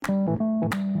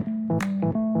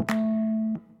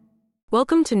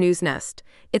Welcome to NewsNest.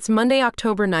 It's Monday,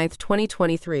 October 9th,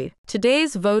 2023.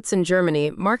 Today's votes in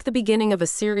Germany mark the beginning of a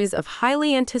series of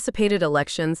highly anticipated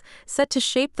elections set to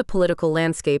shape the political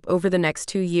landscape over the next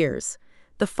 2 years.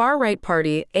 The far-right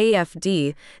party,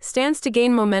 AfD, stands to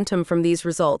gain momentum from these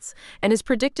results and is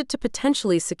predicted to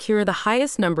potentially secure the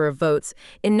highest number of votes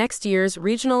in next year's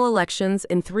regional elections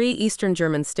in 3 eastern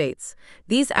German states.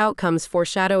 These outcomes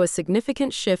foreshadow a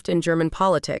significant shift in German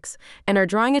politics and are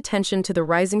drawing attention to the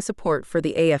rising support for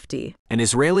the AfD. An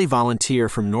Israeli volunteer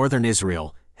from northern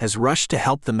Israel has rushed to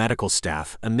help the medical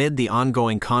staff amid the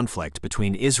ongoing conflict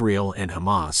between Israel and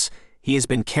Hamas. He has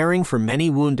been caring for many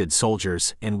wounded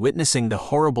soldiers and witnessing the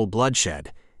horrible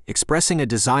bloodshed, expressing a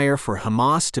desire for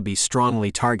Hamas to be strongly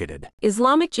targeted.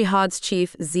 Islamic Jihad's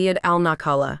chief Ziad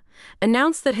al-Naqala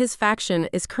announced that his faction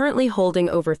is currently holding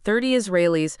over 30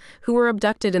 Israelis who were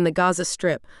abducted in the Gaza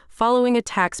Strip following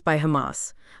attacks by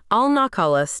Hamas.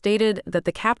 Al-Naqala stated that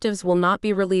the captives will not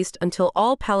be released until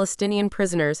all Palestinian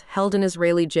prisoners held in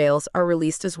Israeli jails are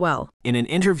released as well. In an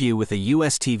interview with a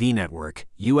U.S. TV network,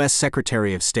 U.S.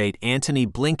 Secretary of State Antony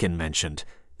Blinken mentioned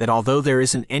that although there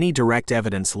isn't any direct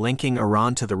evidence linking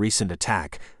Iran to the recent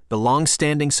attack, the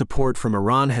long-standing support from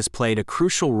Iran has played a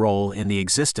crucial role in the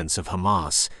existence of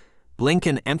Hamas.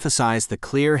 Blinken emphasized the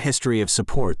clear history of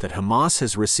support that Hamas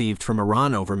has received from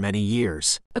Iran over many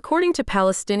years. According to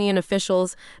Palestinian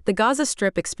officials, the Gaza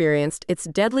Strip experienced its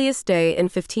deadliest day in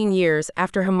 15 years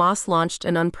after Hamas launched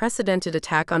an unprecedented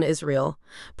attack on Israel,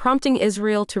 prompting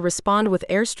Israel to respond with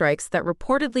airstrikes that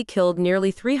reportedly killed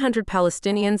nearly 300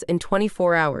 Palestinians in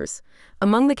 24 hours.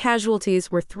 Among the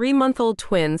casualties were 3-month-old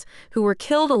twins who were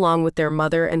killed along with their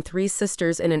mother and 3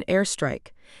 sisters in an airstrike.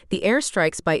 The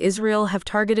airstrikes by Israel have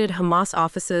targeted Hamas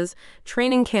offices,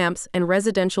 training camps, and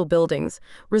residential buildings,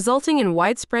 resulting in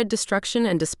widespread destruction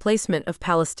and displacement of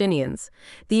Palestinians.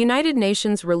 The United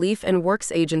Nations Relief and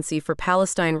Works Agency for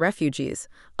Palestine Refugees,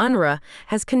 UNRWA,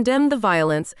 has condemned the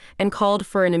violence and called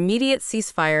for an immediate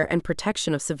ceasefire and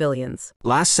protection of civilians.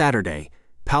 Last Saturday,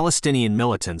 Palestinian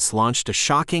militants launched a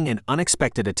shocking and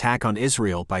unexpected attack on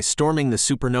Israel by storming the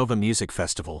Supernova Music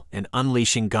Festival and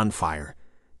unleashing gunfire.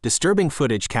 Disturbing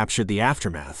footage captured the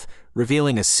aftermath,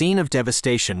 revealing a scene of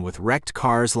devastation with wrecked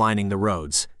cars lining the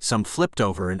roads, some flipped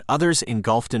over and others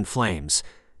engulfed in flames.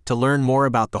 To learn more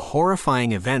about the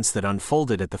horrifying events that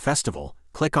unfolded at the festival,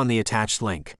 click on the attached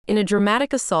link. In a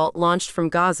dramatic assault launched from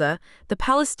Gaza, the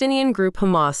Palestinian group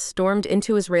Hamas stormed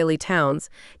into Israeli towns,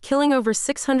 killing over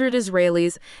 600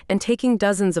 Israelis and taking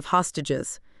dozens of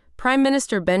hostages. Prime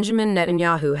Minister Benjamin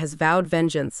Netanyahu has vowed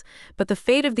vengeance, but the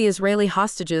fate of the Israeli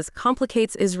hostages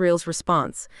complicates Israel's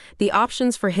response. The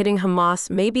options for hitting Hamas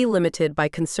may be limited by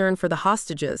concern for the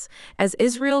hostages, as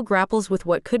Israel grapples with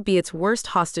what could be its worst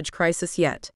hostage crisis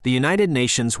yet. The United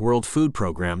Nations World Food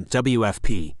Programme,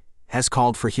 WFP, has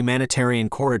called for humanitarian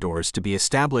corridors to be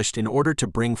established in order to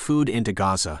bring food into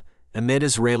Gaza amid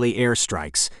Israeli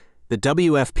airstrikes. The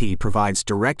WFP provides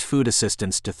direct food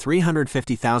assistance to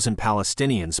 350,000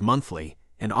 Palestinians monthly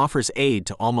and offers aid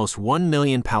to almost 1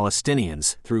 million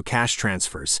Palestinians through cash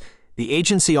transfers. The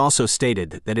agency also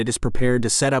stated that it is prepared to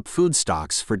set up food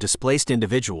stocks for displaced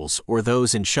individuals or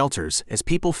those in shelters as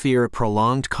people fear a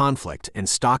prolonged conflict and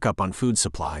stock up on food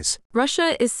supplies.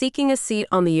 Russia is seeking a seat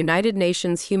on the United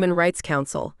Nations Human Rights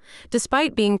Council,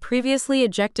 despite being previously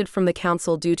ejected from the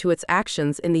council due to its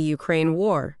actions in the Ukraine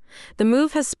war. The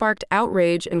move has sparked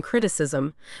outrage and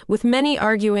criticism, with many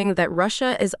arguing that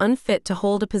Russia is unfit to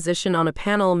hold a position on a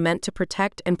panel meant to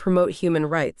protect and promote human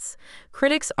rights.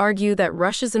 Critics argue that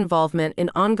Russia's involvement in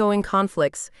ongoing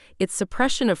conflicts, its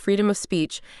suppression of freedom of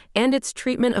speech, and its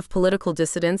treatment of political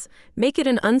dissidents make it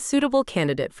an unsuitable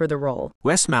candidate for the role.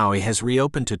 West Maui has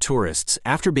reopened to tourists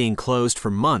after being closed for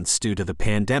months due to the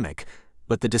pandemic,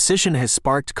 but the decision has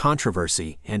sparked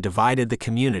controversy and divided the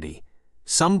community.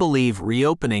 Some believe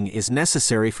reopening is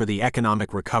necessary for the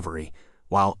economic recovery,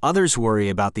 while others worry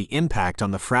about the impact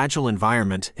on the fragile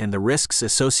environment and the risks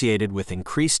associated with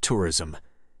increased tourism.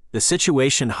 The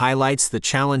situation highlights the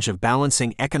challenge of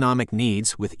balancing economic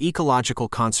needs with ecological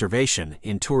conservation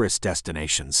in tourist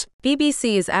destinations.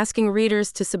 BBC is asking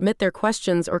readers to submit their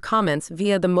questions or comments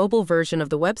via the mobile version of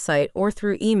the website or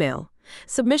through email.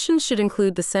 Submissions should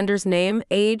include the sender's name,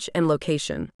 age, and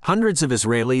location. Hundreds of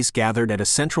Israelis gathered at a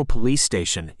central police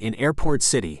station in Airport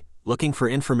City, looking for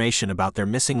information about their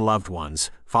missing loved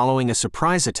ones, following a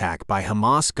surprise attack by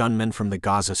Hamas gunmen from the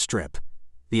Gaza Strip.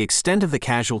 The extent of the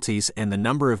casualties and the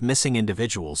number of missing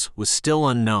individuals was still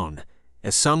unknown,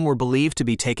 as some were believed to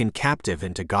be taken captive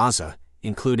into Gaza,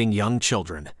 including young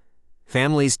children.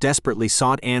 Families desperately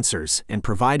sought answers and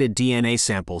provided DNA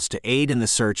samples to aid in the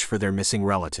search for their missing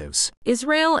relatives.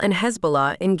 Israel and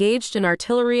Hezbollah engaged in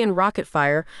artillery and rocket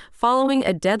fire following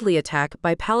a deadly attack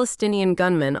by Palestinian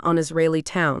gunmen on Israeli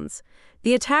towns.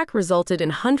 The attack resulted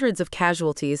in hundreds of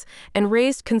casualties and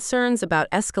raised concerns about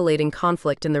escalating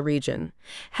conflict in the region.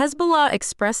 Hezbollah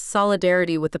expressed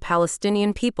solidarity with the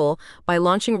Palestinian people by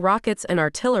launching rockets and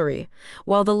artillery,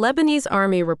 while the Lebanese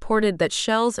army reported that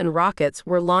shells and rockets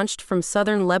were launched from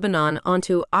southern Lebanon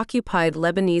onto occupied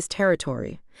Lebanese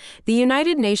territory. The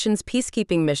United Nations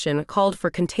peacekeeping mission called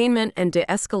for containment and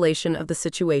de-escalation of the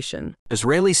situation.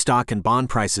 Israeli stock and bond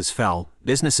prices fell,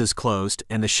 businesses closed,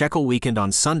 and the shekel weakened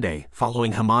on Sunday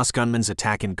following Hamas gunmen's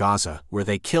attack in Gaza, where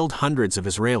they killed hundreds of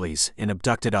Israelis and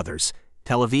abducted others.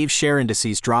 Tel Aviv share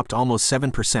indices dropped almost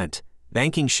 7%,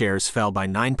 banking shares fell by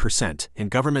 9%,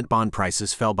 and government bond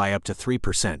prices fell by up to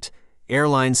 3%.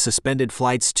 Airlines suspended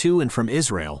flights to and from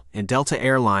Israel, and Delta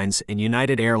Airlines and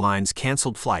United Airlines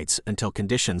canceled flights until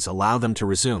conditions allow them to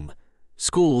resume.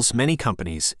 Schools, many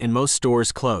companies, and most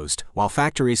stores closed, while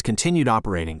factories continued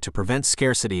operating to prevent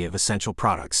scarcity of essential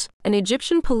products. An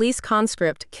Egyptian police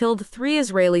conscript killed 3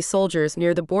 Israeli soldiers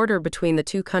near the border between the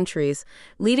two countries,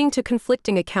 leading to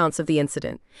conflicting accounts of the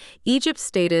incident. Egypt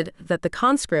stated that the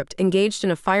conscript engaged in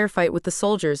a firefight with the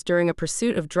soldiers during a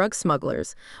pursuit of drug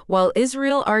smugglers, while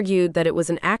Israel argued that it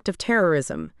was an act of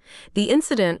terrorism. The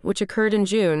incident, which occurred in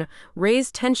June,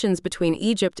 raised tensions between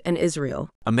Egypt and Israel.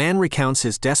 A man recounts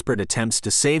his desperate attempts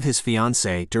to save his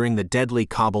fiancée during the deadly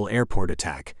Kabul airport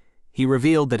attack. He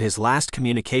revealed that his last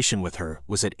communication with her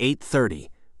was at 8:30,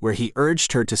 where he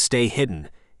urged her to stay hidden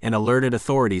and alerted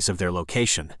authorities of their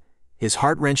location. His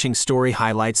heart-wrenching story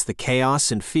highlights the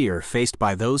chaos and fear faced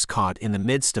by those caught in the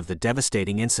midst of the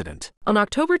devastating incident. On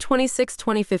October 26,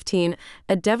 2015,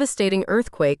 a devastating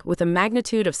earthquake with a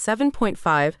magnitude of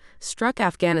 7.5 struck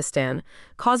Afghanistan,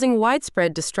 causing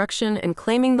widespread destruction and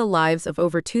claiming the lives of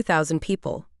over 2,000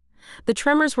 people. The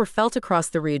tremors were felt across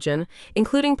the region,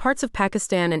 including parts of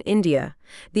Pakistan and India.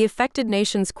 The affected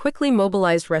nations quickly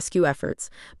mobilized rescue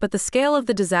efforts, but the scale of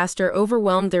the disaster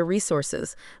overwhelmed their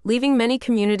resources, leaving many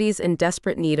communities in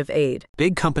desperate need of aid.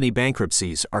 Big company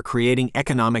bankruptcies are creating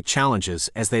economic challenges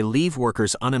as they leave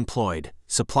workers unemployed,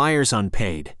 suppliers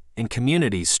unpaid, and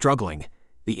communities struggling.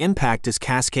 The impact is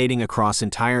cascading across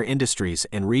entire industries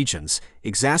and regions,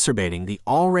 exacerbating the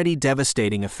already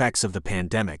devastating effects of the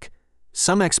pandemic.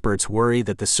 Some experts worry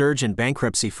that the surge in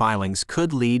bankruptcy filings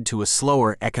could lead to a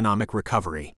slower economic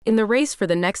recovery. In the race for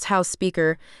the next House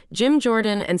Speaker, Jim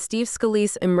Jordan and Steve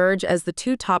Scalise emerge as the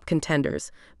 2 top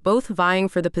contenders, both vying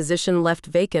for the position left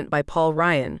vacant by Paul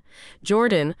Ryan.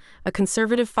 Jordan, a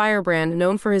conservative firebrand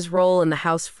known for his role in the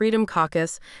House Freedom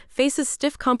Caucus, faces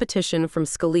stiff competition from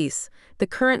Scalise, the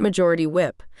current majority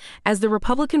whip. As the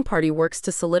Republican Party works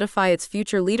to solidify its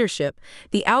future leadership,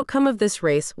 the outcome of this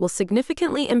race will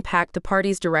significantly impact the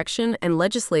party's direction and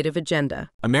legislative agenda.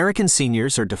 American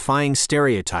seniors are defying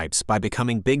stereotypes by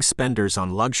becoming big spenders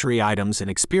on luxury items and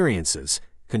experiences,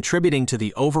 contributing to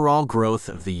the overall growth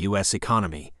of the U.S.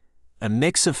 economy. A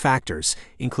mix of factors,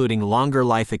 including longer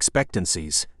life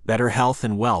expectancies, better health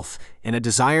and wealth, and a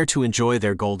desire to enjoy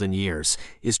their golden years,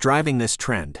 is driving this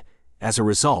trend. As a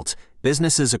result,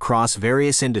 businesses across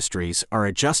various industries are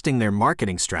adjusting their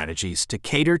marketing strategies to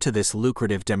cater to this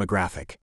lucrative demographic.